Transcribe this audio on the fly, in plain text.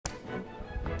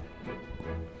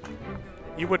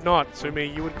You would not, Sumi.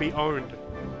 You would be owned.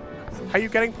 How are you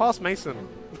getting past Mason?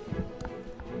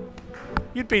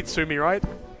 You'd beat Sumi, right?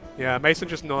 Yeah, Mason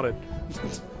just nodded.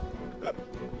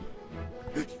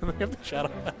 Can they have the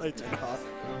shadow? They do not.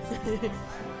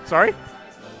 Sorry?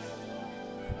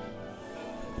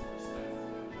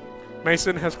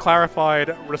 Mason has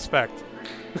clarified respect.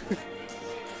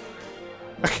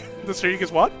 The Sheik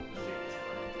is what?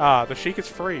 Ah, the Sheik is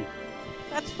free.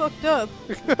 That's fucked up.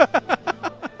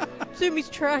 Sumi's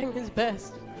trying his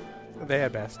best. Their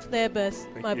best. Their best.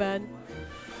 Thank My you. bad.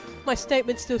 My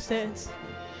statement still stands.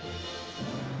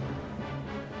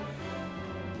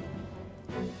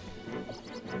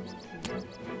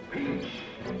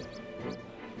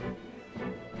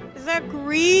 Is that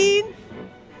green?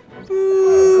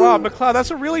 Boo. Wow, McCloud, that's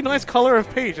a really nice color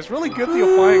of peach. It's really good that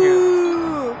you're playing it.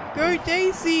 Ooh, go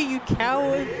Daisy, you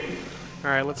coward.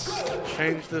 Alright, let's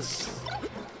change this.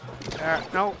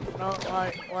 No,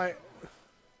 wait.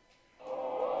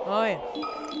 Oh yeah.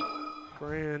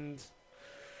 Grand.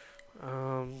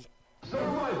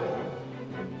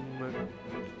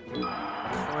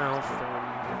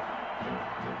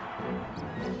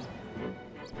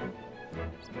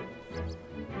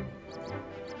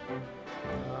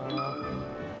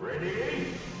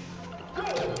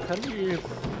 How do you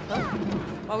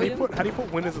How do you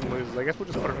put winners and losers? I guess we'll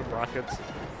just put it in brackets.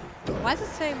 Why does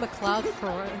it say McCloud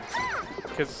for it?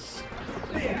 Because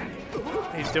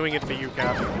he's doing it for you,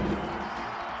 Cap.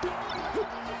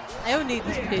 I don't need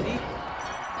this pity.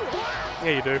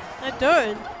 Yeah, you do. I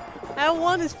don't. I don't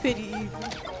want this pity even.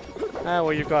 Ah,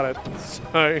 well, you got it.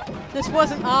 So, This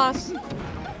wasn't us.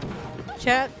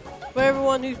 Chat, for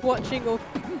everyone who's watching or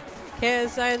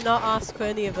cares, I did not ask for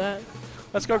any of that.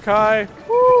 let's go, Kai.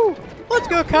 Woo! Let's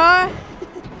go, Kai!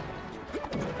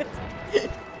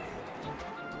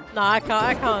 Nah, I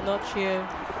can't not cheer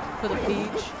for the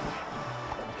Peach.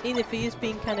 Even if he is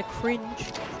being kind of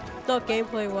cringe. Not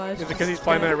gameplay-wise. Is it because he's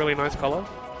playing that really nice color?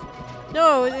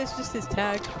 No, it's just his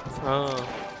tag. Oh.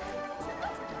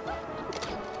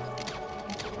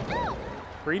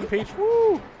 Green peach,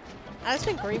 woo! I just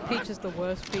think Green Peach is the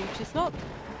worst Peach. It's not...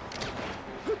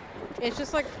 It's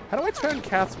just like... How do I turn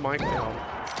Kath's mic down?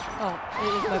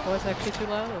 Oh, is my voice actually too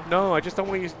loud? Or? No, I just don't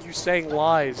want you saying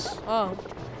lies. Oh.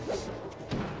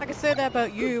 I can say that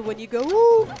about you when you go,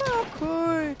 ooh,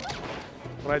 Falco!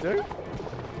 What I do?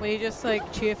 When you just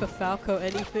like cheer for Falco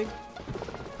anything.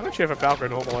 I don't cheer for Falco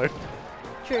normally.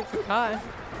 Cheering for Kai.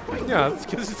 Yeah, it's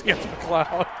because it's against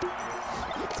McCloud.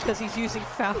 It's because he's using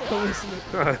Falco, isn't it?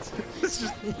 No, it's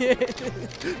just Yeah.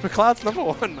 McCloud's number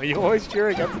one. You always cheer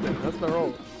against him. That's the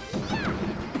rule.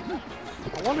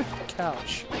 I want a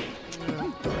couch.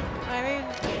 I mean,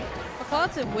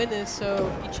 McCloud's in winners,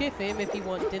 so you cheer for him if you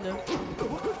want dinner.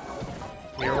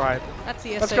 You're right. That's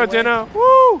the Let's SA go way. dinner.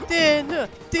 Woo! Dinner!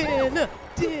 Dinner!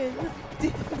 Dinner!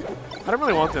 Dinner! I don't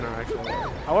really want dinner actually.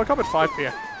 I woke up at 5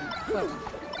 p.m.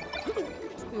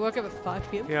 What? We woke up at 5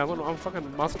 p.m.? Yeah, I'm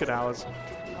fucking musket hours.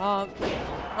 Oh,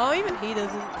 even he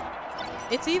doesn't.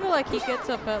 It's either like he gets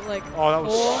up at like Oh, that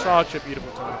was 4. such a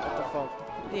beautiful time. What the fuck?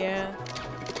 Yeah.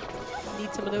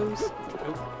 Need some of those.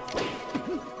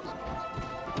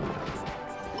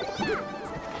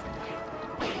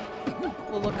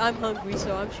 Well, look, I'm hungry,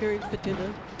 so I'm cheering for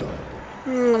dinner.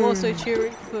 I'm also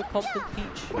cheering for Pumpkin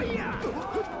Peach.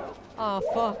 Ah,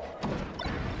 fuck.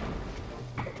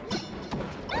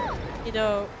 You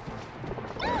know,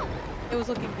 it was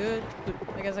looking good, but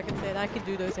I guess I can say that I can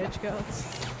do those edge guards.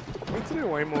 I need to do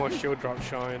way more shield drop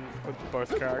shine with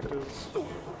both characters.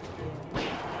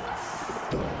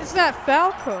 Is that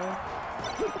Falco?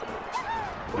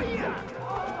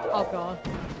 Oh god.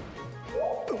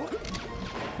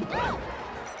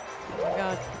 Oh my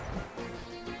god.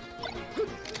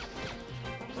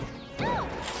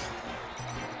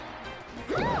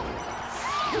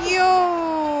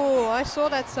 Yo! I saw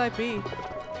that side B.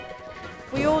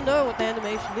 We all know what the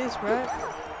animation is, right?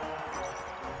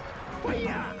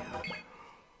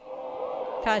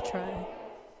 Kai try.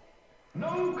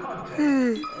 No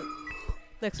contest.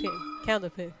 Next game. Counter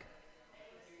pick.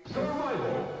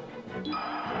 Survival.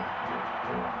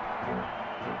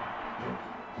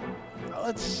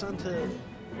 Let's send to...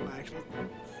 Actually...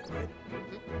 Wait.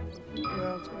 Yeah,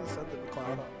 I'm gonna send to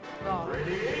McCloud. Oh.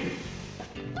 Ready?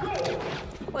 Go.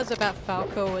 What's about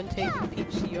Falco and taking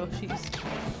Peach to Yoshi's?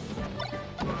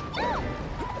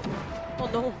 Oh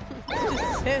no, it's just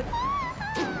his head.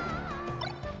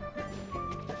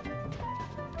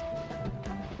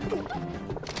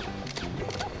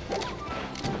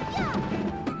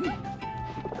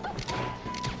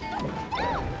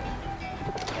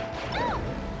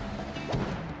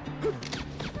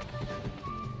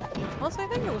 Also, I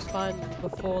think it was fine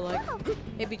before, like,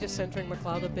 maybe just centering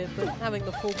McCloud a bit, but having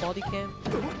the full body cam.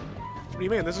 What do you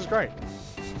mean? This is great.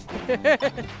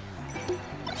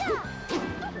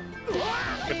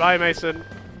 Goodbye, Mason.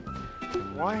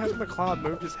 Why hasn't McCloud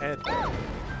moved his head?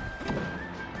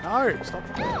 No, stop.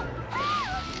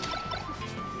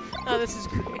 Oh, this is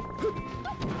great.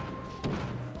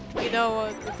 You know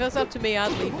what? If it was up to me,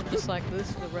 I'd leave it just like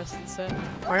this for the rest of the set.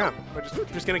 I am. We're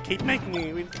just gonna keep making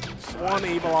you swan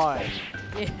evil eye.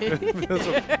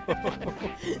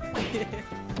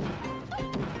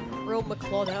 Real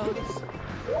McCloud hours.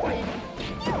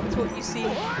 That's what you see.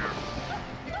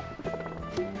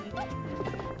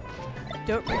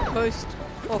 Don't repost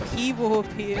or he will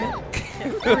appear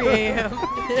at 3 AM.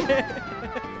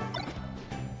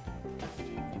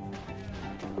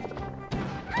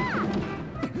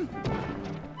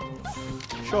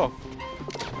 Sure.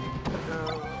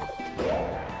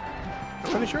 I'm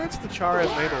pretty sure it's the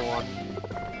Chara's Mabel one.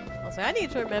 Also, I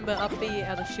need to remember up B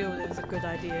out of shield is a good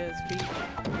idea as beach.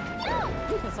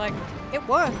 It's like, it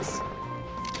works!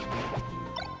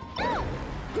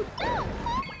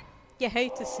 You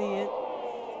hate to see it.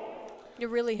 You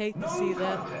really hate to see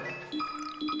that.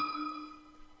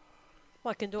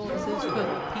 My condolences for the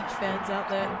Peach fans out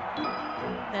there.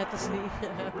 They had to see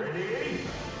it happen.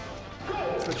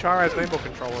 It's the Chara's Mabel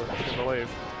controller, I can believe.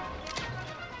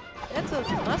 That's a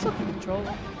nice looking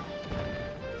controller.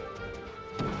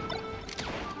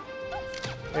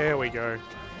 There we go.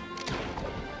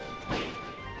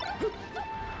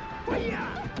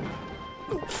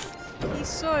 He's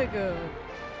so good.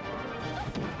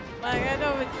 Like, I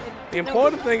know The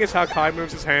important thing is how Kai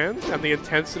moves his hands and the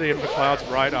intensity of McCloud's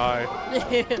right eye.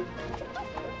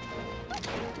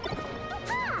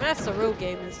 That's the real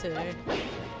gamers today.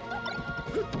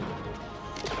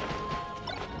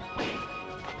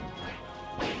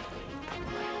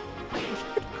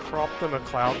 Crop the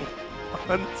McCloud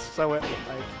one so it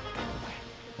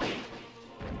like.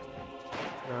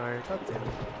 No, goddamn.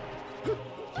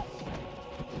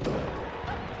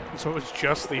 So it's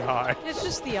just the eye. It's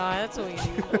just the eye, that's all you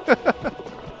need.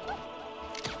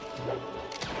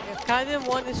 If Kai didn't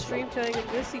want his stream turning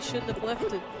into this, he shouldn't have left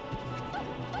it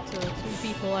to two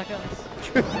people like us.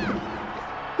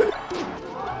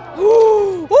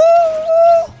 Ooh!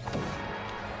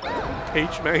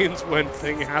 Peach mains when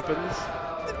thing happens.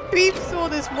 Beef saw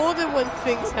this more than when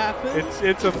things happen.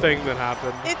 It's a thing that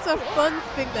happens. It's a fun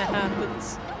thing that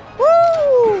happens.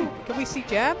 Woo! Can we see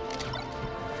jab?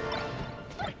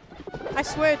 I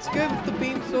swear it's good with the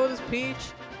beam sword as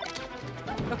Peach.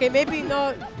 Okay, maybe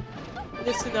not in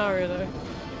this scenario though.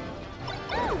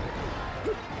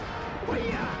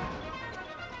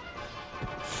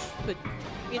 But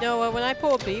you know, when I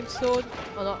pull a beam sword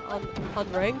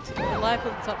on ranked, it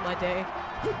livens up my day.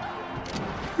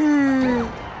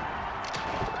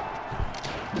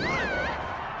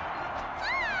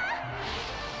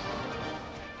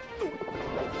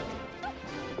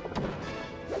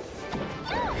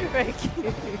 Very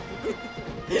cute.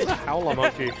 It's a howler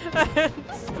monkey.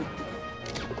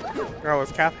 Oh,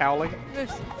 is Kath howling?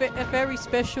 A very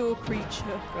special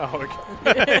creature. Oh,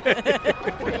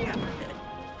 okay.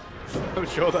 I'm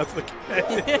sure that's the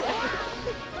case.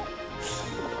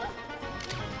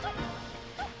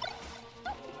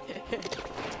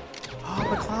 Oh,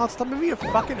 McCloud, stop moving your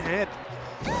fucking head.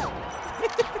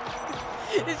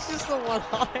 It's just the one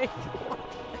eye.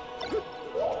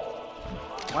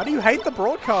 Why do you hate the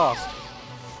broadcast?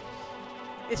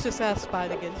 It's just our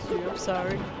spite against you, I'm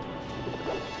sorry.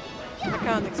 I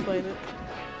can't explain it.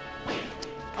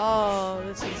 Oh,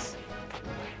 this is...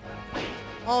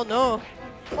 Oh no!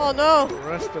 Oh no!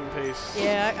 Rest in peace.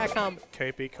 Yeah, I can't...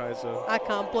 KP Kaiza. I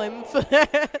can't blame him for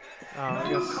that. I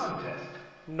guess...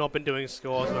 Not been doing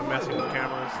scores, but messing with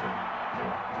cameras.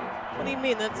 What do you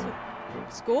mean? That's...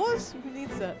 Scores? Who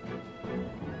needs that?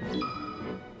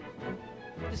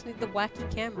 Just need the wacky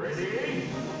cameras.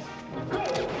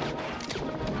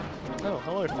 Oh,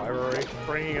 hello, Fibery.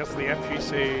 Bringing us the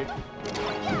FGC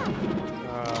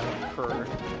crew.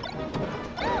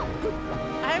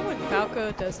 I when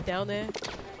Falco does down air,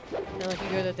 and like you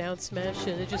go to down smash,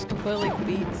 and it just completely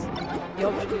beats the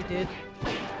option you did.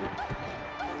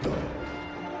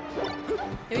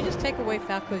 Maybe just take away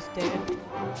Falco's dare.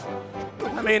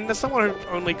 I mean, there's someone who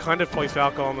only kind of plays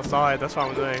Falco on the side, that's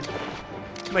fine with me.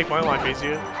 Make my life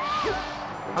easier.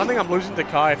 I don't think I'm losing to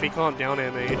Kai if he can't down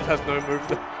air me. He just has no move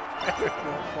that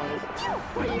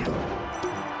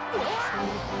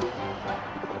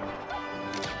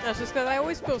That's just because I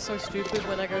always feel so stupid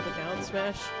when I go to down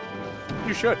smash.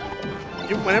 You should.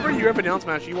 Whenever you ever down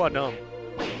smash, you are dumb.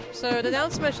 So the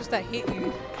down smashes that hit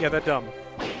you, Yeah, they're dumb.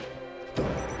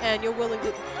 and you're willing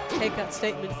to take that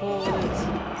statement for what it is.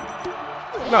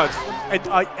 No, it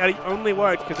only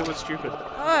worked because it was stupid.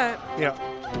 Alright. Yeah.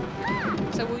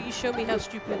 So will you show me how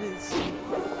stupid it is?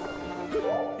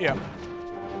 Yeah.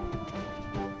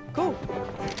 Cool.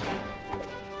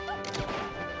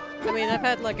 I mean, I've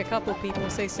had like a couple people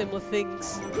say similar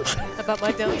things about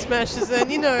my down smashes,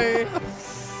 and you know,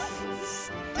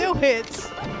 still hits.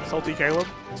 Salty Caleb?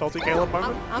 Salty Caleb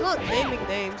moment? I'm not naming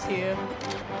names here.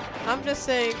 I'm just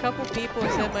saying a couple people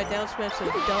said my down smashes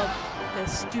are dumb, they're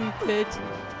stupid,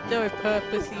 no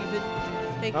purpose even.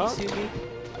 Thank you, Sumi.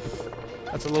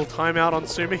 That's a little timeout on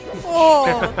Sumi.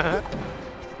 Oh!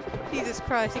 Jesus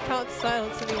Christ, you can't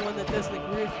silence anyone that doesn't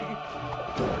agree with you.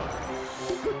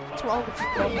 What's wrong with you,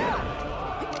 Bob?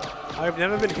 I've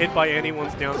never been hit by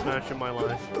anyone's down smash in my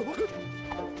life.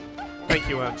 Thank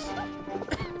you, Ems.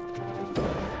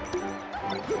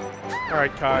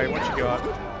 Alright, Kai, what you got?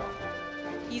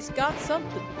 He's got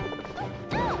something.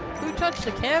 Who touched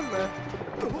the camera?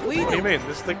 We did. What do you mean?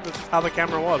 This is how the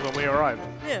camera was when we arrived.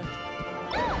 Yeah.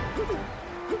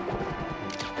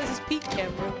 This is peak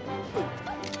camera.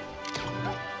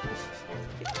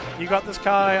 You got this,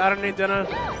 Kai. I don't need dinner.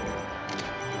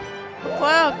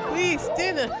 Wow, please,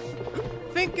 dinner.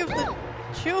 Think of the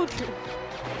children.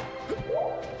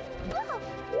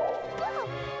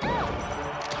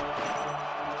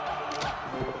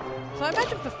 So I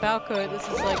imagine for Falco, this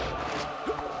is like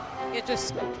you're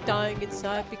just dying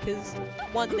inside because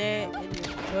one there and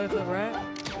it's over, right?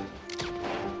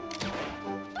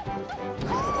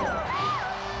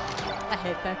 I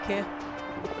hate back here.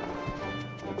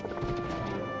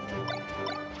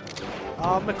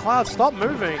 McCloud, stop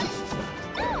moving.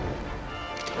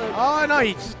 Oh no,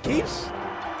 he just keeps.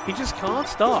 He just can't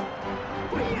stop.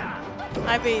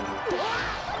 I mean,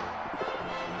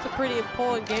 it's a pretty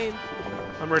important game.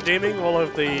 I'm redeeming all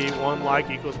of the 1 like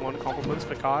equals 1 compliments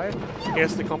for Kai. He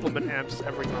has to compliment Amps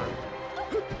every time.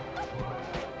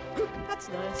 That's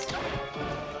nice.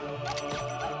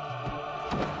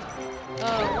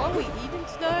 What are we eating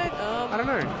tonight? I don't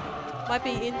know. Might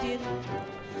be Indian.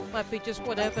 Might be just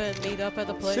whatever and meet up at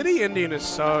a place. City Indian is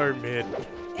so mid.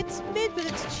 It's mid, but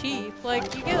it's cheap.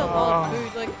 Like, you get a lot of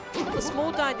food. Like, the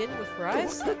small dine-in with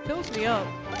rice, that fills me up.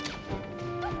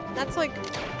 That's like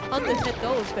under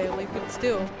 $10 barely, but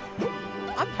still.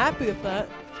 I'm happy with that.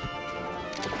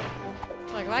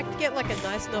 Like, if I can get like a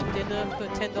nice enough dinner for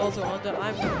 $10 or under,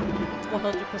 I'm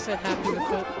 100% happy with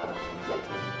it.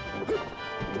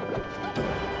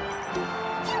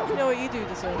 You know what, you do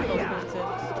deserve compliments.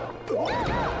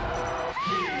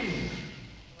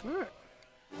 Alright.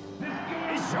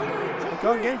 We're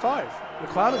going game 5.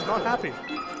 McCloud is not happy.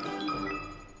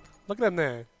 Look at him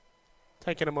there.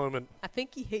 Taking a moment. I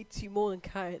think he hates you more than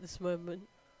Kai at this moment.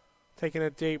 Taking a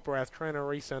deep breath, trying to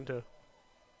recenter.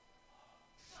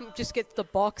 Just gets the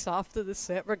box after the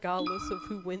set regardless of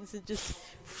who wins and just...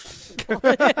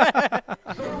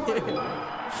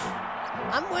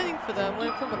 I'm waiting for that. I'm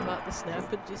waiting for McCloud to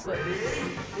snap and just like...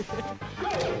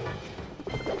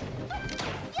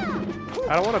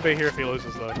 I don't want to be here if he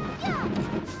loses though.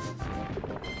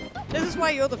 This is why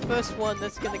you're the first one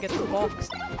that's gonna get the box.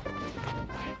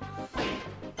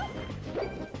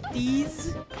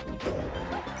 These?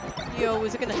 Yo,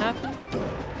 is it gonna happen?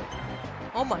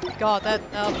 Oh my god, that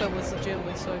outfit was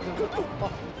legitimately so good.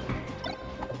 Oh.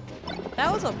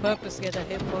 That was on purpose to get that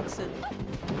hitbox and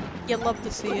you love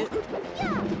to see it.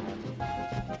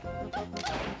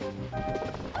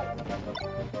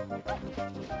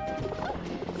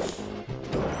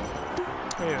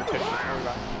 Yeah, take my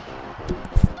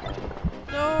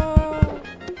No!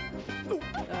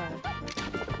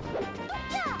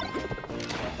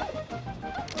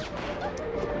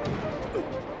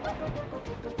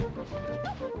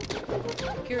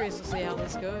 I'm curious to see how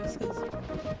this goes, because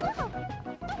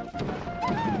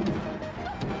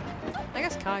I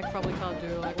guess Kai probably can't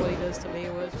do like what he does to me,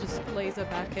 where it's just laser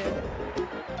back here.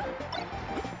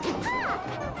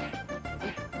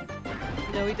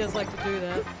 You know, he does like to do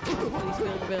that when he's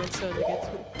feeling a bit uncertain against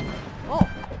me. Oh!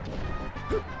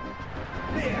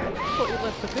 I thought you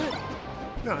left for good.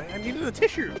 No, I needed a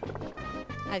tissue.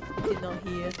 I did not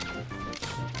hear.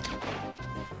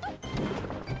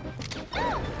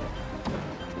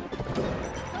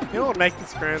 You know what makes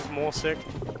this experience more sick?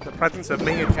 The presence of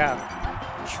me and Cav.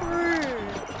 True!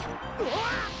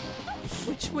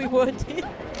 Which we weren't in.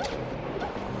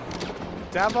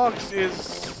 Davox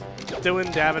is doing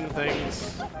Davin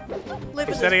things.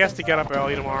 Living He said he has his to get up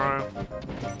early tomorrow.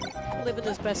 living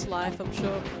his best life, I'm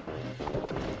sure.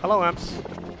 Hello, Amps.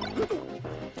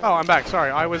 Oh, I'm back.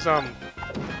 Sorry, I was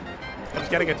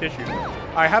getting a tissue.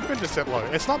 I have been to sit low.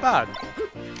 It's not bad.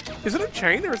 Is it a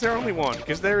chain or is there only one?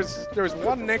 Because there's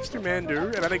one next to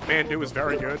Mandu, and I think Mandu is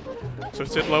very good. So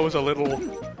Sidlow is a little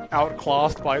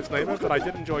outclassed by its neighbor, but I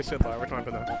did enjoy Sidlow. Which one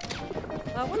for that?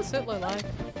 What's Sidlow like?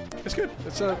 It's good.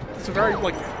 It's a very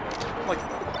like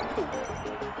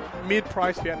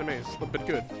mid-price Vietnamese, but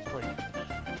good.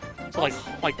 So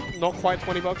like not quite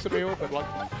 $20 a meal, but like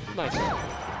nice.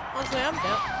 Honestly, I'm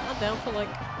down for like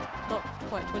not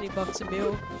quite $20 a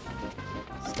meal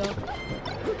stuff.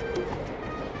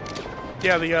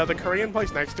 Yeah, the Korean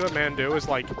place next to it, Mandu, is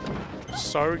like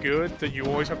so good that you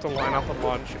always have to line up at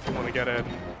lunch if you want to get in,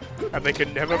 and they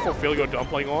can never fulfill your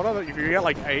dumpling order. If you get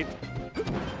like 8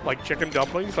 like chicken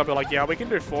dumplings, they'll be like, yeah, we can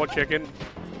do 4 chicken,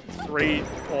 3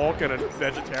 pork, and a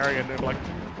vegetarian. They're like,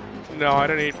 no, I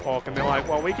don't eat pork. And they're like,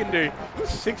 well, we can do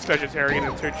 6 vegetarian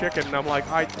and 2 chicken. And I'm like,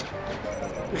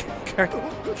 can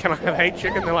I have 8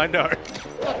 chicken? They're like, no.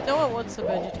 Look, no one wants a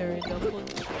vegetarian dumpling.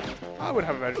 I would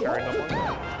have a vegetarian dumpling.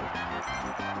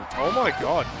 Oh my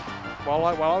god. While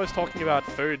I was talking about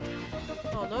food,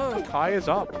 oh no. Kai is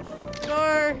up.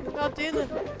 No, not dinner.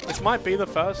 This might be the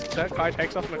first set Kai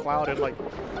takes off McCloud in like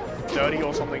 30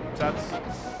 or something. That's... I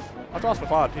have to ask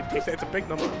McCloud. It's a big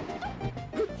number.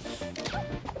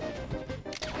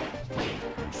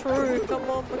 True, come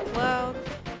on McCloud.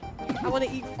 I want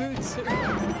to eat food soon.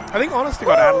 I think honest to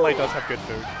God, Adelaide does have good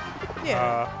food.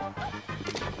 Yeah.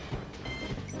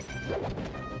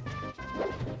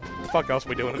 What the fuck else are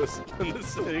we doing in this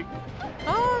city?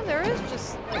 Oh, there is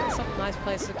just like some nice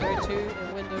place to go to,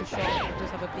 a window shop, and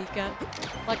just have a peek at.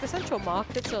 Like the central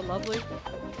markets are lovely.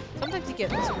 Sometimes you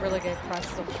get some really good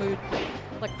prices on food.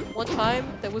 Like one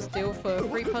time there was a deal for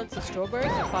 3 pints of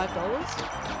strawberries for $5.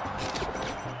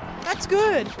 That's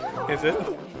good! Is it?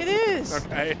 It is!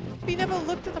 Okay. Have you never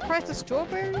looked at the price of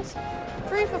strawberries?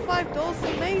 3 for $5 is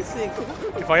amazing!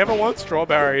 If I ever want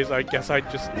strawberries, I guess I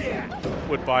just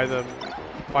would buy them.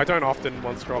 I don't often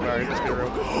want strawberries, let's be real.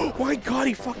 Oh my god,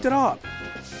 he fucked it up!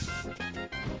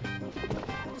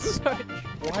 Sorry.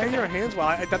 Why are your hands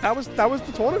wide? That was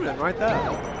the tournament right there.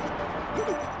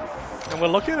 And we're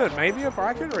looking at maybe a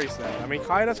bracket reset. I mean,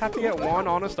 Kai does have to get 1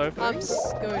 honest opening. I'm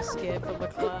so scared for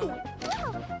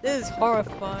McCloud. This is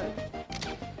horrifying.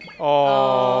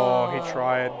 Oh, he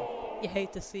tried. You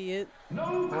hate to see it.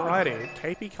 Alrighty,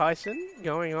 KP Kaisen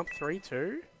going up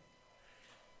 3-2.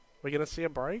 We're gonna see a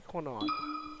break or not?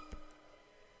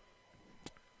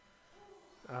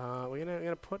 We're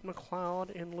gonna put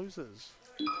McCloud in losers.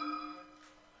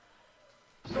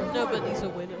 Nobody's a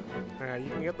winner. Yeah, you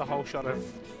can get the whole shot of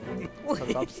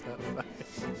upset.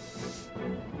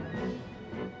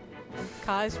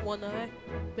 Kai's one eye,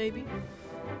 maybe?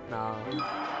 Nah,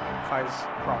 Kai's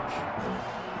crotch.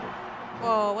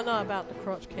 Oh, we're not about the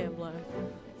crotch cam life.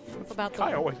 About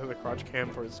Kai always has a crotch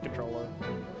cam for his controller.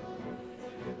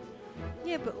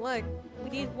 Yeah, but like, we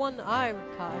need one eye,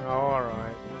 Kai. Oh,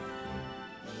 alright.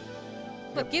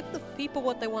 Look, give the people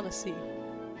what they want to see.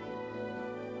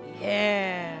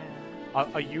 Yeah.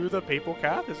 Are you the people,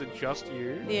 Kath? Is it just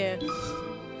you? Yeah.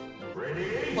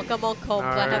 Look, I'm on comp.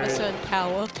 I have a certain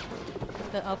power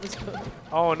that others don't.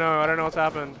 Oh no, I don't know what's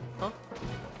happened. Huh?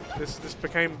 This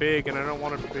became big and I don't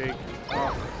want it big.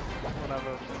 Oh,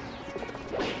 whatever.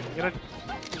 I'm gonna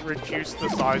reduce the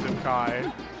size of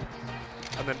Kai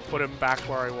and then put him back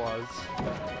where he was.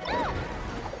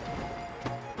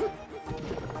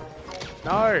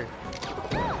 No!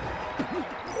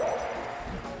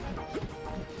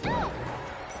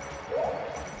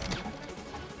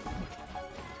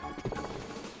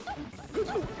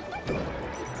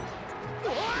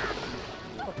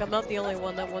 Look, I'm not the only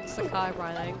one that wants the Kai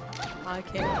right eye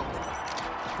cam.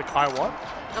 The Kai what?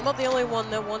 I'm not the only one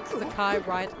that wants the Kai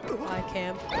right eye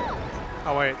cam.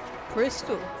 Oh wait.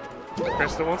 Crystal.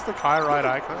 Crystal wants the Kai right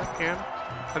eye cam?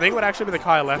 I think it would actually be the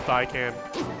Kai left eye cam.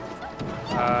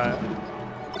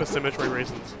 For symmetry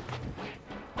reasons.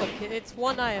 Look, it's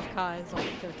one eye of Kai's on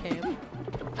the cam.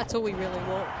 That's all we really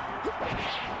want.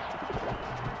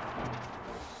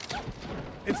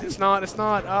 It's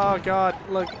not. Oh god,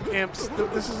 look, imps.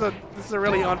 This is a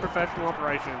really unprofessional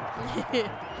operation.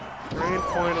 Grand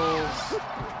finals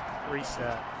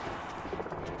reset.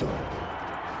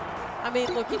 I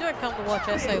mean, look, you don't come to watch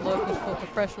SA Locals for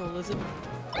professionalism.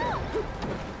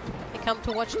 You come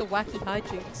to watch the wacky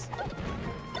hijinks.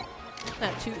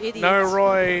 That 2 idiots. No,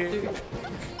 Roy. Do.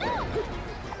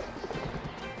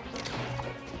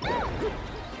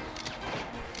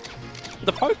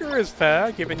 The poker is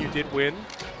fair, given you did win.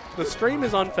 The stream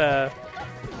is unfair.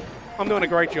 I'm doing a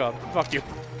great job. Fuck you.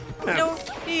 No,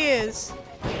 he is.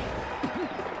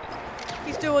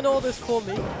 He's doing all this for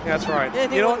me. Yeah, that's right.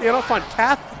 Yeah, you're not fun.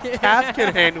 Kath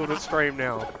can handle the stream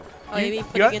now. Oh, you mean you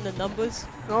putting in the numbers?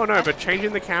 Oh no, but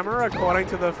changing the camera according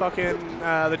to the fucking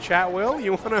the chat wheel.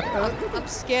 You wanna? I'm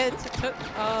scared to.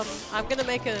 I'm gonna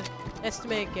make an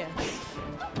estimated guess.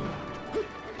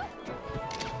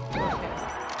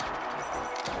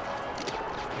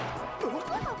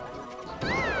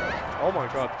 Oh my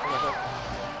god.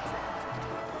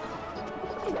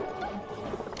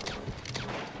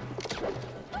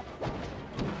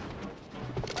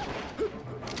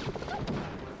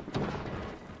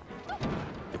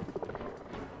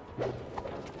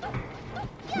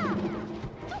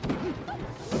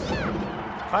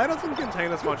 Kai doesn't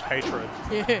contain as much hatred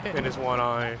in his one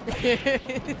eye.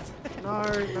 No,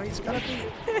 he's gotta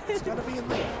be in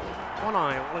the one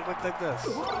eye, like this.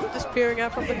 Just peering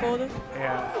out from the corner?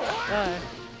 Yeah. Oh.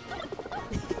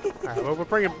 Alright, well, we're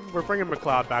bringing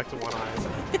McCloud back to one eye.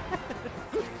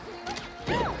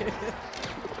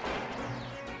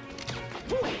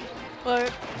 Well,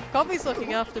 Coffee's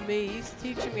looking after me. He's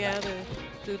teaching me how to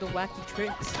do the wacky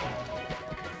tricks.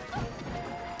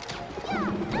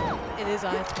 It is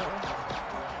eye time.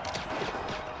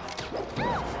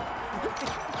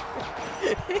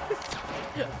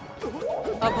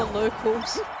 Other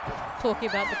locals talking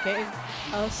about the game.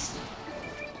 Us.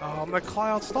 Oh,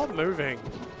 McCloud, stop moving.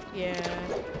 Yeah.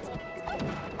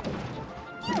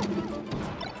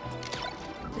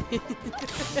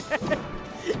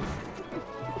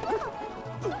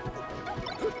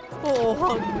 Oh,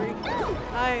 hungry.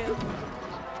 I am.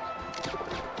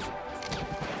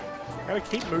 Gotta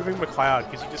keep moving McCloud,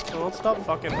 because you just can't stop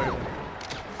fucking moving.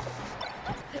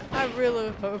 I really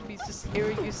hope he's just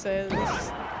hearing you say this,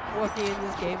 just working in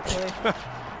this gameplay.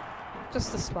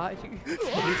 Just to spite you.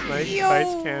 He's made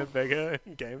face cam bigger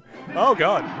in game. Oh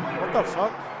god, what the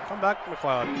fuck? Come back,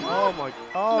 McCloud. Oh my,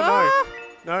 oh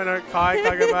no. No, Kai,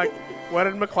 go back. Where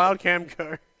did McCloud cam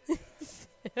go?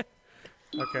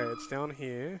 Okay, it's down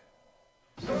here.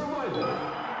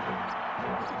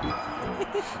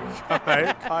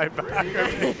 Kai back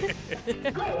over here.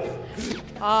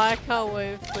 Oh, I can't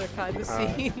wait for Kai to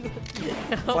see.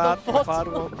 McCloud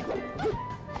one.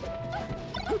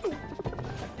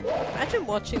 Imagine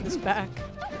watching this back.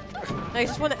 I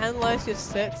just want to analyze your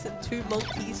sets and two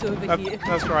monkeys over here.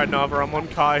 That's right, Nava. I'm on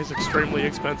Kai's extremely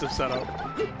expensive setup.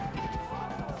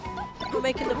 We're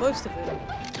making the most of it.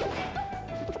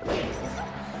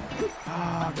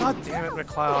 Ah, god damn it,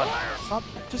 McCloud. Stop,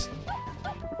 just...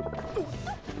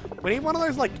 We need one of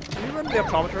those, like, do you remember the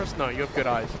optometrist? No, you have good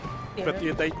eyes. Yeah. But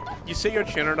you see your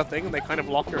chin on a thing and they kind of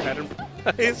lock your head in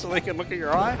place so they can look at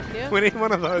your eye? Yeah. We need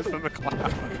one of those for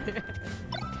McCloud.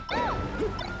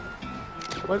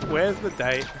 Where's the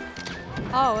date?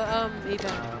 Oh,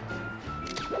 EVAC.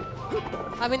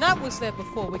 I mean, that was there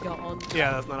before we got on.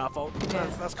 Yeah, that's not our fault. Yeah.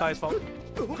 That's Kai's fault.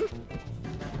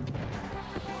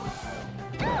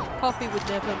 Coffee would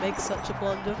never make such a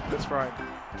blunder. That's right.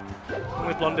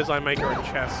 Only blunders I make are in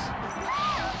chess.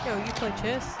 Yo, you play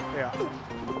chess? Yeah.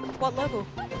 What level?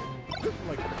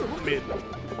 Like, mid.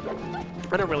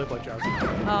 I don't really play chess.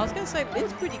 I was gonna say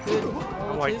mid's pretty good.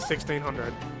 I'm like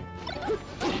 1600.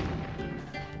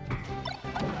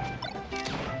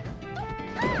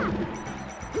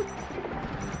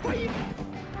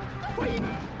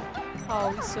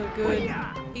 Oh, he's so good.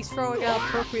 He's throwing out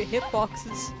appropriate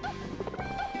hitboxes.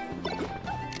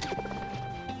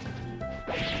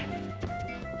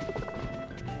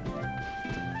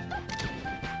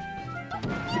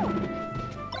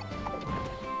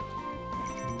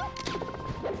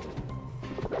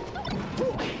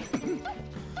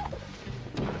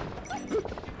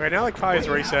 Right now that Kai's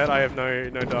reset, I have no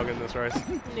dog in this race.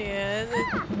 Yeah.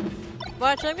 Well,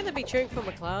 actually, I'm gonna be cheering for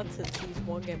McCloud since he's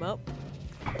one game up.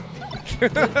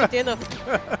 Dinner.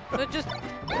 But just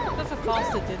for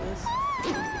faster dinners.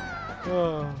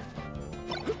 Oh.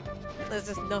 There's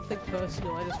just nothing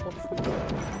personal. I just want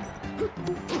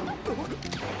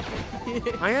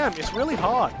food. I am. It's really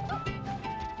hard.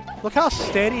 Look how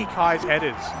steady Kai's head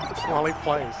is while he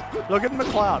plays. Look at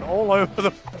McCloud all over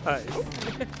the place.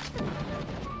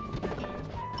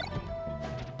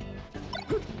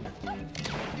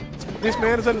 This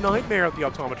man is a nightmare at the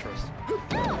optometrist.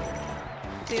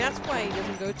 See, that's why he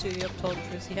doesn't go to the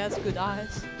optometrist. He has good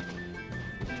eyes.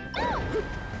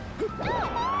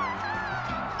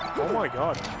 Oh my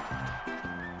god.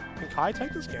 Can Kai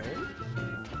take this game?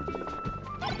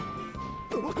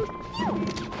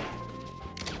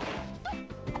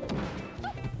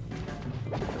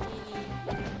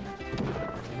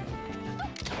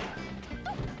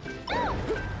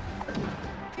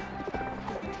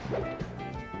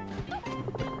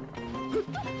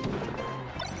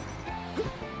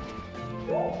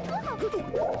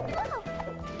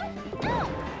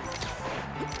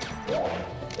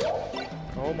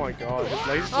 Oh my god, his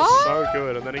laser's just so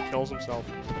good, and then he kills himself.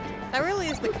 That really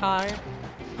is the Kai.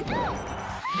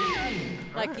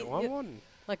 Like, Alright, 1-1.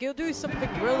 like he'll do something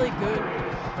really good.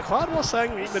 McCloud was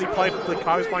saying that he played, that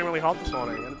Kai was playing really hot this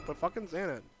morning, but fucking saying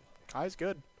it. Kai's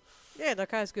good. Yeah, the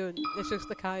Kai's good. It's just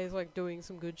the Kai is like doing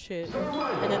some good shit.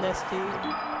 And then ST.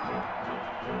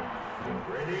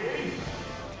 Ready?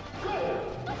 Go!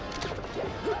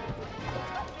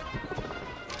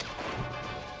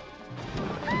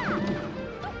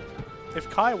 If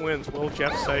Kai wins, will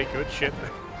Jeff say good shit?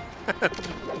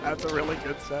 That's a really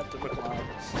good set to McCloud.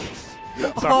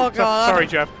 Oh god. Sorry,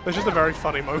 Jeff. That's just a very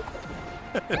funny moment.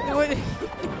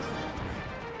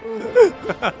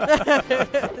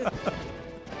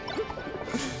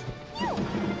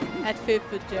 I'd fit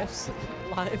for Jeff's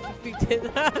life if we did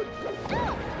that.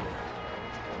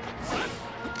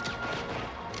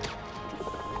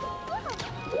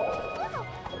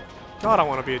 God, I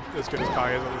want to be as good as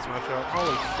Kai is on this matchup.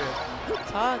 Holy shit.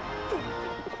 It's hard.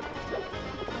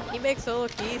 He makes it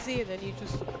look easy and then you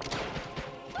just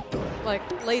like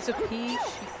laser peach,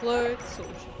 she floats, or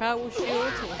she power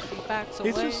shields, or she backs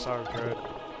away. He's just so good.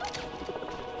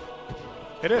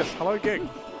 It is. Hello, Gig.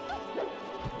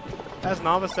 As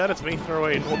Nava said, it's me through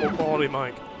a normal quality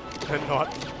mic, and not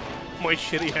my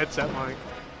shitty headset mic.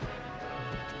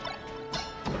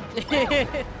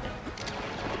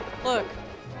 Look,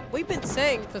 we've been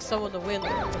saying for someone to win.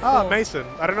 Ah, before. Mason.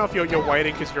 I don't know if you're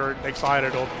waiting because you're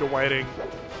excited or you're waiting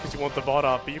because you want the VOD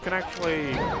up, but you can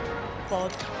actually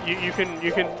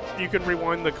VOD. you can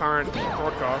rewind the current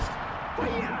broadcast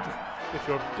if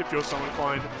you're so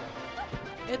inclined.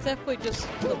 It's definitely just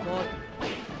the VOD.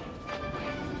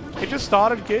 It just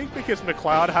started, Gig, because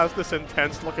McCloud has this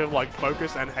intense look of like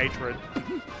focus and hatred.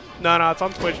 No, it's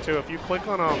on Twitch too. If you click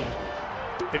on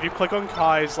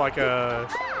Kai's like a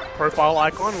profile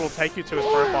icon, it will take you to his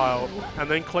profile, and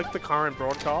then click the current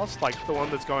broadcast, like the one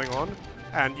that's going on,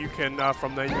 and you can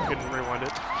from there you can rewind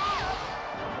it.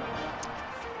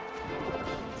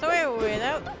 So anyway,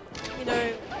 that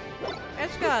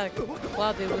Edgeguard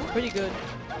McCloud did was pretty good.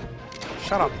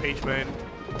 Shut up, Peach Man.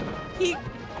 He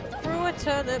threw a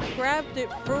turnip, grabbed it,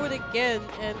 threw it again,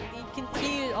 and he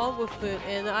continued on with it.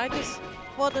 And I just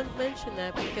want to mention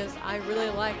that because I really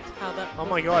liked how that. Oh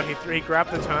my god, he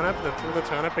grabbed the turnip and then threw the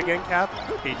turnip again, Kath.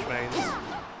 Peach Veins.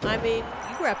 I mean,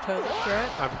 you grab turnips,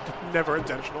 right? Never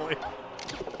intentionally.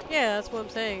 Yeah, that's what I'm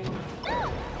saying.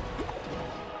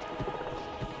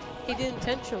 He did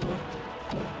intentionally.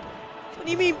 What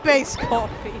do you mean base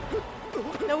coffee?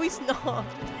 No, he's not.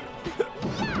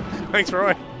 Thanks,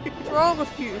 Roy. What's wrong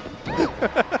with you?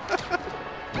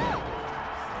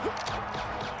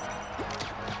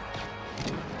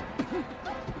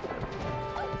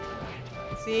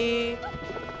 See?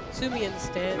 Sumi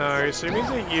understands. No, Sumi's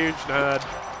a huge nerd.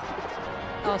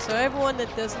 Oh, so everyone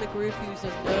that doesn't agree with you is a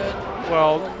nerd?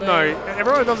 Well, no,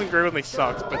 everyone that doesn't agree with me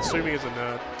sucks, but Sumi is a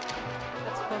nerd.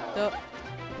 That's fucked up.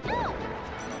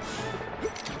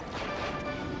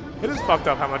 It is fucked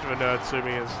up how much of a nerd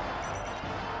Sumi is.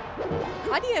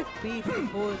 Why do you have beef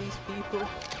with all of these people?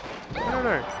 I don't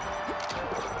know.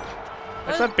 I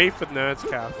just have beef with nerds,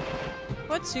 Kath.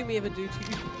 What'd Sumi ever do to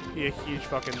you? You're a huge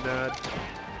fucking nerd.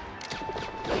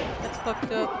 That's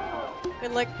fucked up.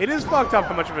 And like, It is fucked up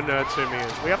how much of a nerd Sumi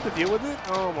is. We have to deal with it?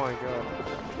 Oh my god.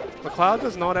 McCloud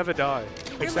does not ever die.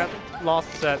 Except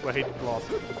last set where he lost.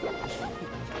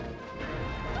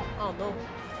 oh no.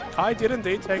 Kai did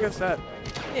indeed take a set.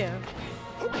 Yeah.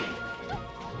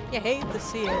 You hate to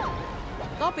see it.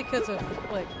 Not because of,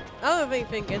 like, I don't have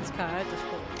anything against Kai, I just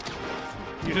want...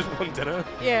 You just won dinner?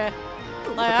 Yeah.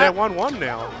 But Like, they're 1-1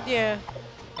 now. yeah.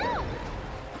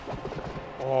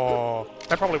 Oh,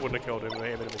 that probably wouldn't have killed him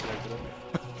even if it connected him.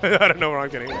 I don't know what I'm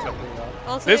getting something about.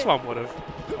 Honestly, This one would have.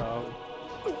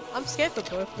 I'm scared for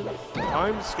both of them.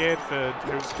 I'm scared for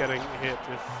who's getting hit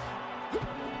if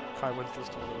Kai wins this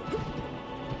tournament.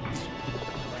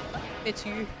 It's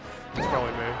you. It's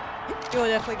probably me. You're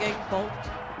definitely getting bonked.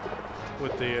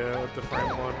 With the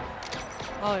frame one.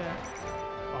 Oh yeah.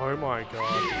 Oh my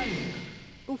god.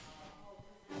 Oof.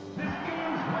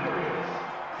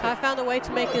 Kai found a way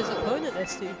to make his opponent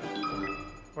SD.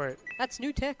 Wait. That's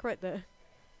new tech right there.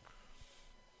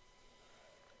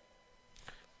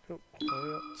 Oh,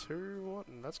 2-1.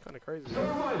 That's kind of crazy.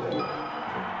 McCloud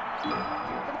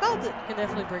can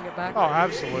definitely bring it back. Oh,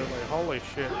 absolutely. Holy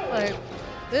shit. Like,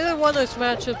 they're one of those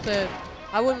matchups that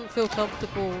I wouldn't feel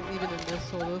comfortable even in this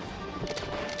sort of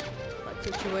like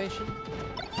situation.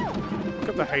 Look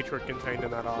at the hatred contained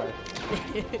in that eye.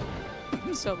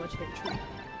 So much hatred.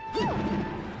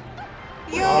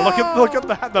 Yo! Oh, look at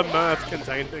the mirth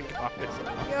contained in Kai's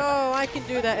eye. Yo, I can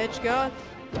do that, edge guard.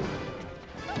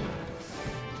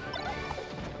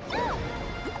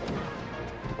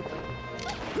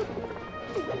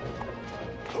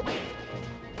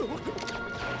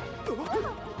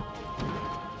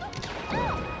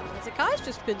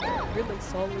 just been really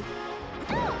solid.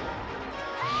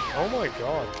 Oh my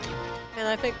god. And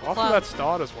I think After that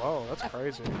start as well, that's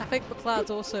crazy. I think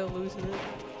McCloud's also losing it.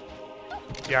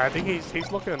 Yeah, I think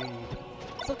he's looking...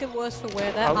 It's looking worse for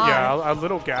wear. That eye. Yeah, a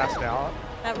little gassed out.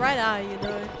 That right eye, you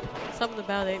know. Something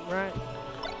about it ain't right.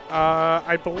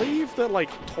 I believe that, like,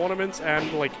 tournaments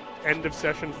and, like,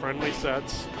 end-of-session friendly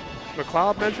sets,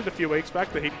 McCloud mentioned a few weeks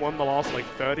back that he'd won the last, like,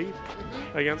 30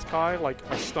 against Kai, like,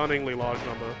 a stunningly large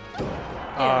number.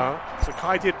 So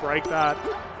Kai did break that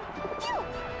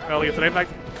earlier today. In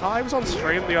fact, Kai was on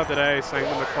stream the other day saying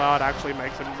that McCloud actually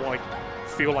makes him, like,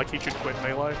 feel like he should quit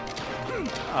Melee.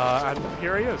 And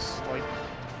here he is, like,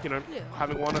 you know,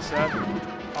 having won a set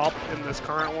up in this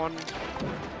current one.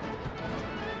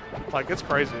 Like, it's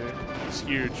crazy. It's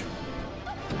huge.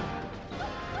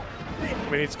 I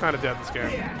mean, he's kind of dead this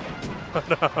game. But,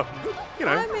 you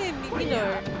know. I mean, you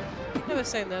know, never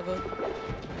say never.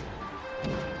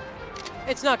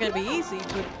 It's not going to be easy,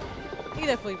 but you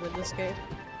definitely win this game.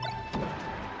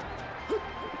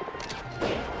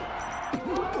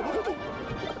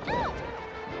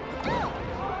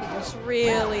 He was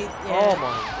really, Oh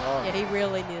my god. Yeah, he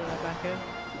really needed that back in.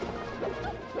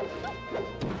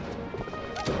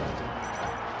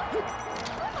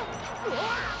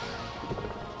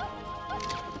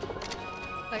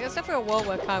 I guess for a world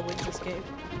where Kai wins this game.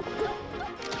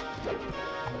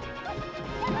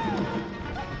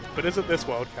 But is it this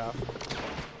world, Kath?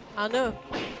 I know.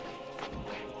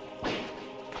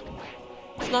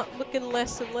 It's not looking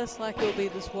less and less like it'll be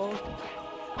this world.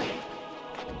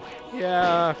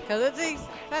 Yeah. Because it's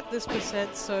at this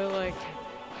percent, so like,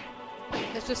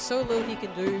 there's just so little he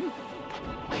can do.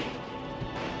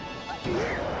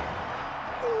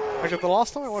 Like, the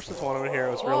last time I watched the tournament here,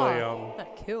 it was really,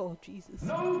 that kill, Jesus.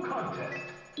 No contest.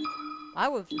 I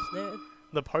would've just nailed.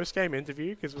 the post-game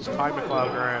interview, because it was Kai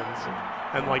McCloud Grands,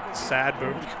 and like sad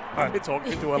moved Kai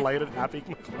talking to elated happy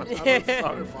McCloud.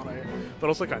 That was so funny, but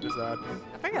also kind of sad.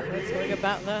 I think I heard something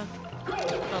about that.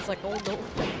 I was like, oh no.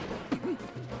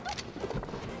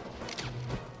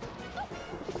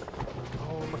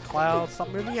 Oh, McCloud, stop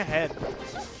moving your head.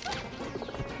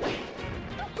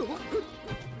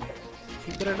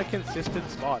 Keep it in a consistent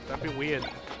spot. Don't be weird.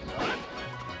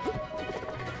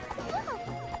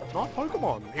 Not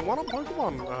Pokemon. He won on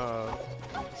Pokemon.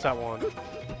 Set one.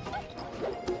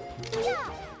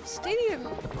 Stadium.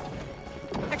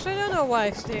 Actually, I don't know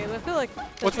why Stadium. I feel like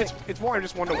Well, it's more. I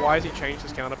just wonder why has he changed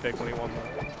his counter pick when he won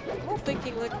that. I'm more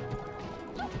thinking like,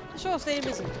 sure,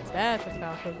 Stadium isn't bad for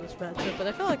Falco in this matchup, but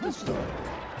I feel like it's just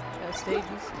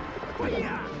stages.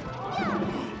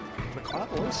 McCloud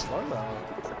was slow though.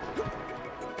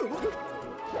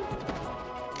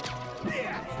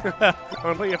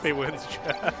 Only if he wins,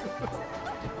 chat.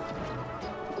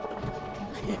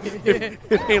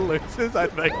 if he loses,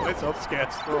 I'd make myself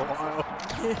sketch for a while.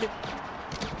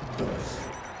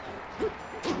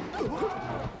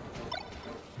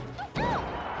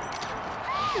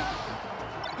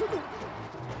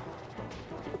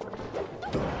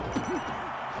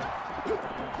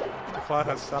 McCloud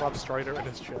has sat up straighter in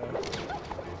his chair.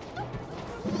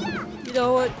 You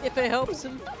know what? If it helps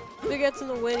him, if he gets in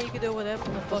the win, he can do whatever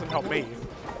the fuck. Doesn't help me.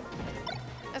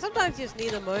 And sometimes you just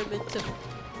need a moment to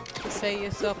say to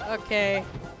yourself, okay,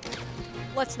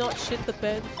 let's not shit the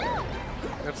bed.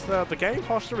 It's the game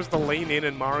posture is the lean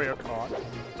in Mario Kart,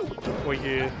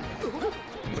 where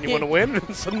when you want to win,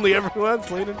 and suddenly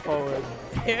everyone's leaning forward.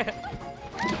 Yeah.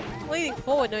 Leaning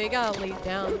forward, no, you gotta lean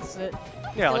down. So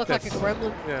Yeah, you like look like a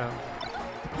gremlin. Yeah.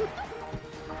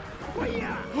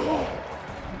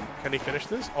 Can he finish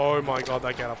this? Oh my god,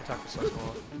 that get-up attack was so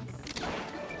smart.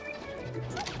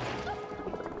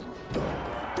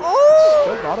 Oh!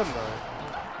 Still got him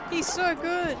though. He's so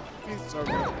good. He's so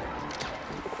good.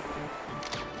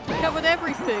 Covered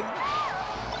everything.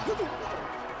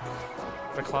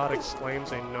 McCloud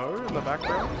exclaims a no in the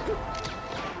background.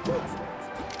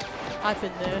 I've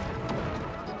been there.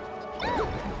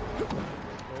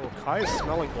 Oh, Kai is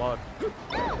smelling blood.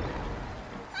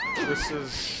 This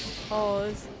is... Oh,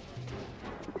 this...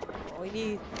 All we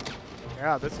need.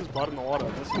 Yeah, this is blood in the water.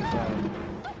 This is,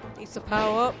 Needs to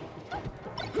power up.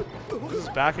 this is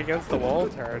back against the wall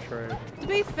territory. To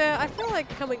be fair, I feel like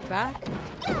coming back,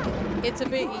 it's a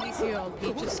bit easier on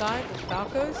Peach's side than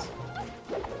Falco's.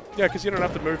 Yeah, because you don't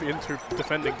have to move into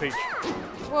defending Peach.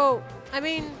 Well, I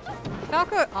mean,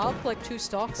 Falco up like 2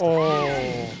 stocks.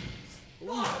 Oh.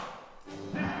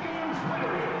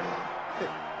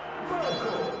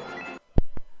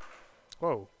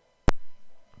 Whoa.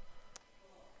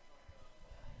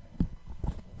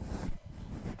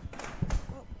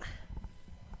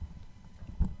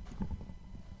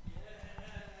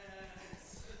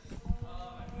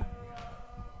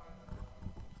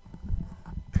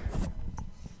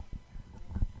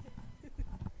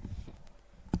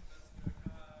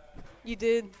 You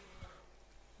did.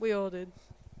 We all did.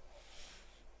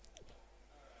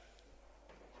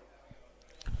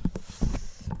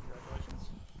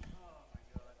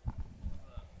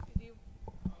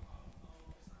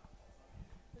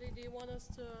 Do you want us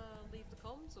to leave the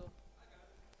comms or?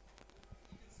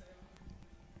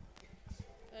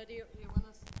 Do you want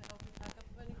us to help you pack up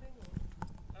anything? Or?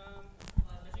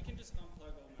 If you can just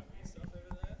unplug all my Wii stuff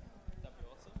over there, that'd be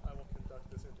awesome. I will conduct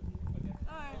this interview. Okay.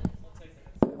 Alright. I'll take that.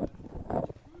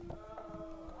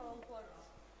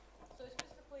 So it's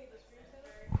just to play the screen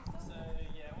setup? So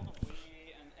yeah, all the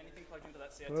Wii and anything plugged into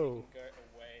that CRT Whoa. can go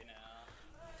away now.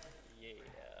 Yeah.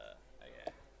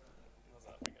 Okay. What's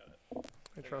up? We got it.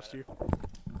 I trust you.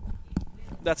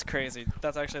 That's crazy.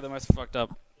 That's actually the most fucked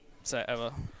up set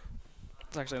ever.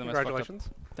 It's actually the most fucked up. Congratulations.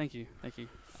 Thank you.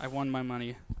 I won my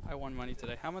money. I won money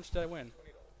today. How much did I win?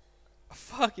 Oh,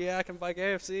 fuck yeah, I can buy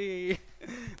KFC.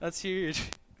 That's huge.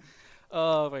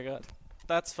 Oh my god.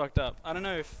 That's fucked up. I don't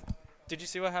know if... Did you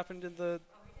see what happened in the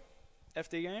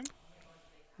FD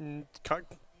game?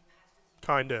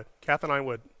 Kinda. Kath and I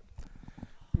would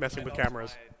messing with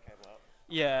cameras.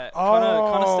 Yeah,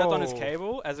 Connor stepped on his Oh.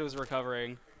 cable as it was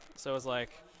recovering. So it was like...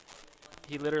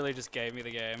 He literally just gave me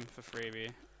the game for freebie.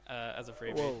 As a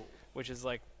freebie. Whoa. Which is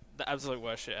like the absolute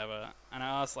worst shit ever. And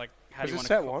I asked like, how Was do you this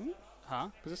want to... set one? Huh?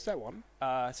 Was this set one?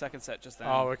 Second set just then.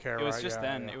 Oh, okay, It was right, just yeah,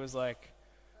 then. yeah. It was like,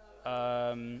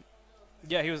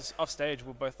 yeah, he was off stage.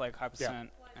 We're both like high percent,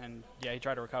 and yeah, he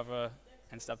tried to recover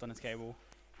and stepped on his cable.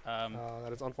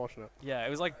 That is unfortunate. Yeah, it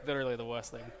was like literally the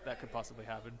worst thing that could possibly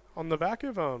happen. On the back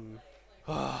of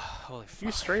Holy you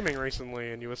fuck. streaming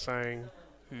recently, and you were saying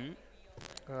Hmm?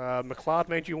 McCloud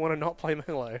made you want to not play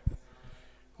Melee,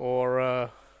 or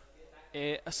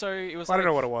So it was. I don't like-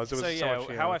 know what it was. It was so so yeah, much,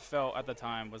 how I felt at the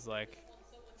time was like,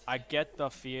 I get the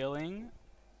feeling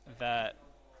that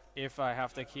if I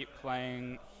have to keep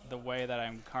playing the way that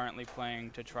I'm currently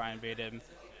playing to try and beat him,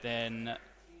 then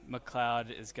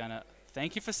McCloud is gonna...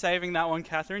 Thank you for saving that one,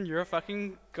 Catherine. You're a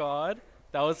fucking god.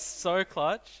 That was so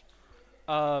clutch.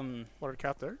 What did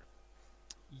Kath do?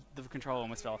 The controller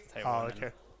almost fell off the table. Oh, and then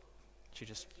okay. She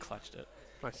just clutched it.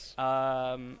 Nice.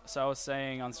 So I was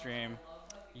saying on stream,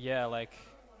 yeah, like,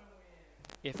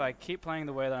 if I keep playing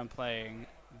the way that I'm playing,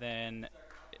 then,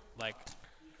 like,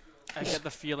 I get the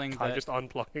feeling I'm that... just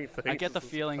unplugging things. I get the This is-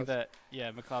 feeling that's- that,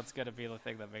 yeah, McCloud's going to be the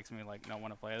thing that makes me, like, not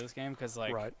want to play this game, because,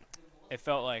 like, right. it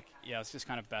felt like, yeah, I was just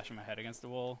kind of bashing my head against the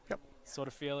wall Yep. sort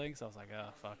of feeling, so I was like,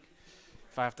 oh, fuck.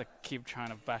 If I have to keep trying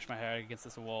to bash my head against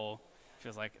this wall, it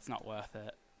feels like it's not worth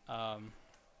it.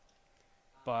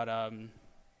 But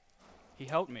he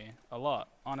helped me a lot,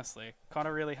 honestly.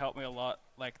 Connor really helped me a lot,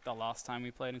 like, the last time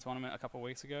we played in tournament a couple of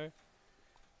weeks ago.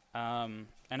 And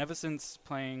ever since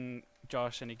playing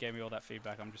Josh and he gave me all that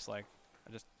feedback, I'm just like,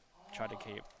 I just tried to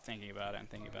keep thinking about it and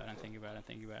thinking about it and thinking about it and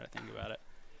thinking about it and thinking about it.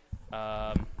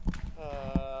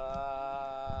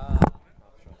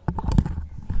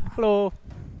 Hello.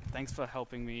 Thanks for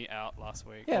helping me out last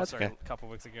week. Yeah, Oh, that's sorry, okay. a couple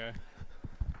of weeks ago.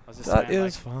 I was just That saying,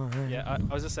 is fine. yeah,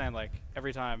 I was just saying, like,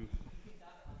 every time,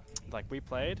 like, we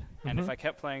played, and if I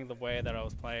kept playing the way that I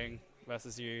was playing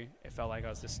versus you, it felt like I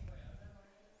was just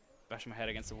bashing my head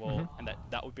against the wall, and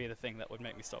that would be the thing that would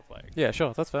make me stop playing. Yeah,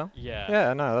 sure, that's fair. Yeah.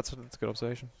 Yeah, no, that's a good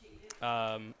observation.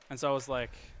 And so I was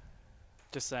like,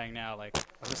 just saying now, like, I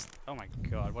was just, oh my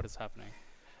god, what is happening?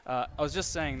 I was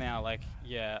just saying now, like,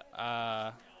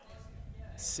 yeah,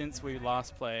 since we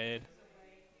last played,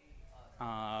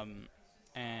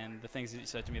 and the things that you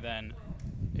said to me then,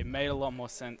 it made a lot more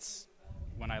sense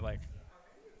when I, like,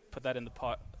 put that in the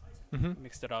pot,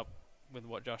 mixed it up with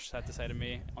what Josh had to say to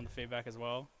me on the feedback as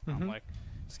well. I'm like,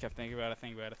 just kept thinking about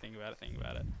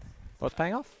it. What's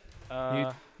paying off?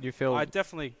 You feel... I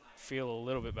definitely feel a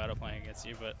little bit better playing against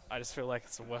you, but I just feel like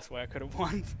it's the worst way I could have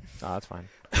won. Oh, that's fine.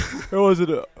 Or was it?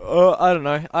 I don't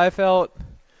know. I felt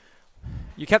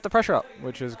you kept the pressure up,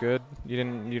 which is good. You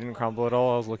didn't crumble at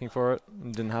all. I was looking for it.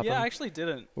 It didn't happen. Yeah, I actually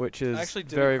didn't. Which is actually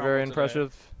didn't very crumble today.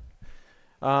 impressive.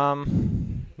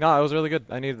 No, it was really good.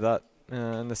 I needed that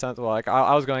in the sense, like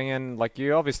I was going in like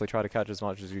you obviously try to catch as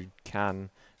much as you can,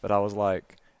 but I was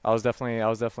definitely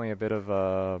a bit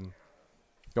of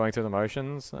going through the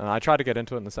motions, and I tried to get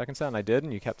into it in the second set, and I did,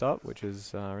 and you kept up, which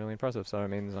is really impressive. So it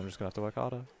means I'm just gonna have to work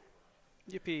harder.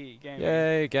 Yippee, gaming.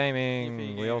 Yay, gaming!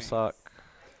 Yippee, We all gaming. suck.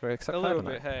 Except A little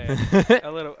Clever, bit, hey. A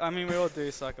little. I mean, we all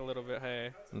do suck a little bit, hey.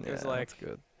 mate. It was Yeah, like, that's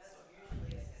good.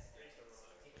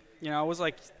 you know, I was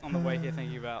like on the way here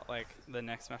thinking about like the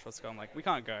next Smash Bros. I'm like, we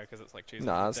can't go because it's like Tuesday.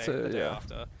 Nah, the it's day, too- the day yeah.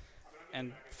 after.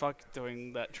 and fuck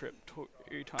doing that trip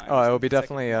 2 times. Oh, it will in be consecutive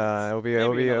definitely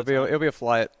months. it'll be a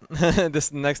flight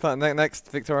this next time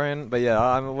next Victorian. But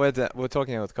yeah, we're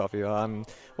talking with coffee.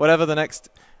 Whatever the next.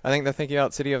 I think they're thinking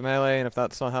about City of Melee, and if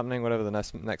that's not happening, whatever the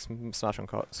next Smash on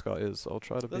Scott is, I'll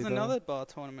try to be There's there. another bar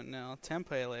tournament now,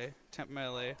 Temp Melee.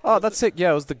 Oh, that's sick.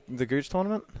 Yeah, it was the Gooch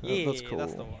tournament. Yeah, That's cool.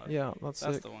 that's the one. Yeah, that's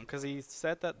sick. the one, because he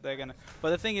said that they're gonna. But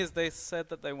the thing is, they said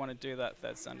that they want to do that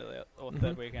third Sunday or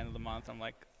third weekend of the month. I'm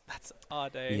like, that's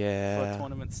our day Yeah. for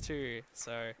tournaments too.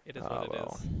 So it is what it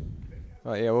well. is.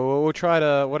 Well, yeah, we'll try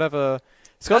to whatever.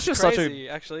 Scott's That's just such a. crazy,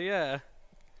 actually. Yeah,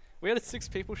 we had 6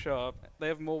 people show up. They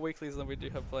have more weeklies than we do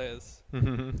have players.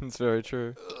 It's very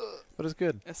true, but it's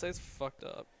good. SA's fucked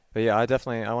up. But yeah, I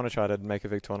want to try to make a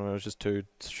Vic tournament. It was just too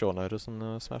short notice on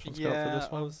the Smash on Scott for this I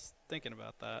one. was thinking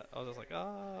about that. I was just like,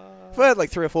 If I had like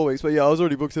 3 or 4 weeks, but yeah, I was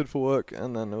already booked in for work,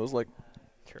 and then it was like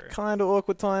True. kind of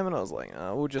awkward time, and I was like,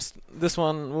 we'll just leave,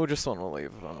 and we'll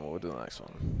do the next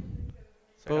one.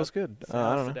 But it was good.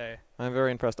 I don't know. I'm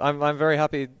very impressed. I'm very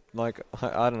happy. Like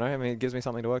I don't know. I mean, it gives me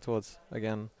something to work towards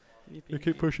again. You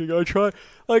keep pushing. I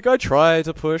try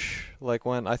to push. Like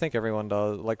when I think everyone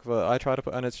does. Like I try to,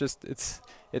 and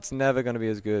it's never going to be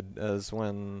as good as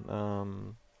when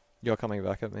you're coming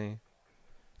back at me,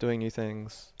 doing new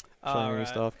things, showing me new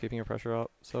stuff, keeping your pressure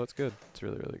up. So it's good. It's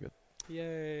really really good.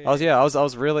 Yay. I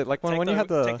was really like when you had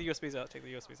the take the USBs out. Take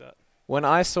the USBs out. When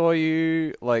I saw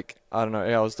you, like, I don't know,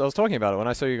 I was talking about it. When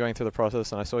I saw you going through the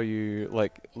process and I saw you,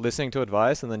 like, listening to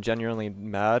advice and then genuinely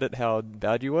mad at how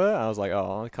bad you were, I was like,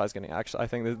 oh, Kai's getting I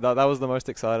think that was the most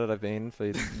excited I've been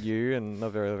for you in a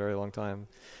very, very long time.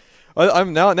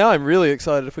 I'm really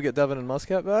excited if we get Devin and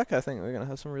Muscat back. I think we're going to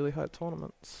have some really hype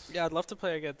tournaments. Yeah, I'd love to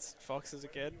play against Foxes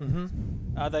again.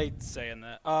 Mm-hmm. They say in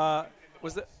there.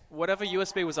 Was it whatever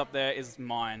USB was up there is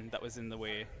mine that was in the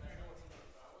Wii.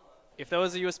 If there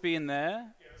was a USB in there,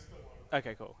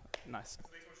 okay, cool, nice.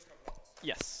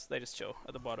 Yes, they just chill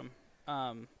at the bottom.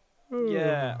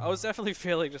 Yeah, I was definitely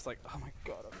feeling just like, oh my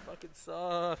god, I fucking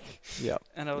suck. Yeah.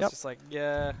 And I was just like,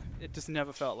 yeah, it just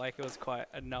never felt like it was quite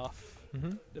enough.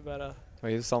 Mm-hmm. No matter.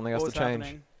 Well, either something has to change.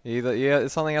 Happening. Either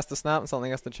something has to snap and something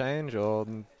has to change, or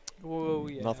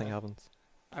yeah. nothing happens.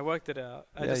 I worked it out.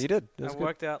 You did. I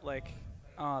worked out like,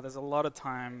 there's a lot of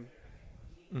time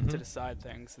to decide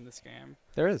things in this game.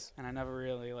 There is. And I never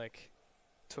really like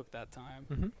took that time.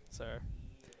 Mm-hmm. So.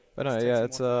 But no, yeah,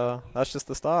 it's that's just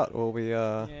the start. We'll be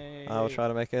I'll try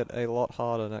to make it a lot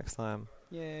harder next time.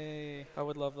 Yay! I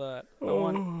would love that.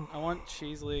 I want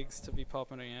cheese leagues to be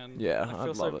popping again. Yeah,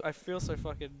 I'd love it. I feel so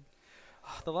fucking.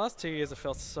 The last 2 years, I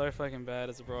felt so fucking bad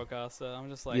as a broadcaster. I'm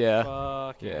just like,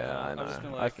 fuck. Yeah, I know. I've just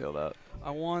been like, I feel that.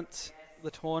 I want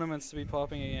the tournaments to be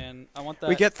popping again. I want that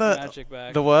we get magic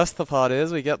back. The worst part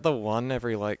is we get the one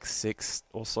every like 6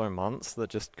 or so months that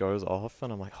just goes off,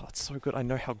 and I'm like, oh, it's so good. I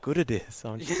know how good it is.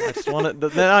 I just want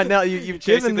it. Now you've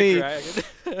given me.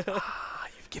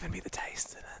 You've given me the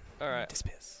taste. And all right.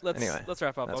 Disappears. Let's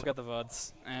wrap up. I'll get the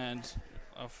VODs and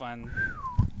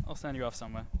I'll send you off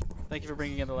somewhere. Thank you for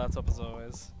bringing in the laptop as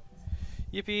always.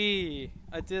 Yippee!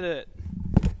 I did it.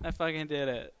 I fucking did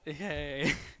it.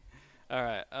 Yay.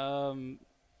 Alright, can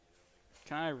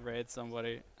I raid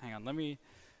somebody? Hang on, let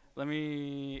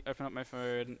me open up my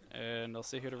phone and I'll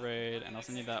see who to raid and I'll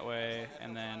send you that way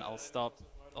and then I'll stop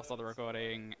the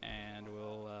recording and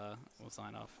we'll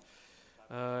sign off.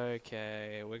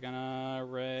 Okay, we're gonna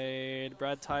raid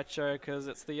Brad Taicho because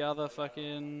it's the other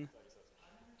fucking...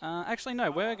 actually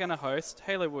no, we're gonna host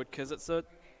Halo Wood because it's a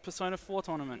Persona 4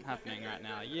 tournament happening right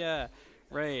now. Yeah,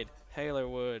 raid Halo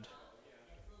Wood.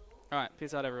 Alright,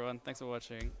 peace out everyone. Thanks for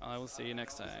watching. I will see you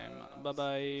next time. Bye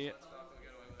bye.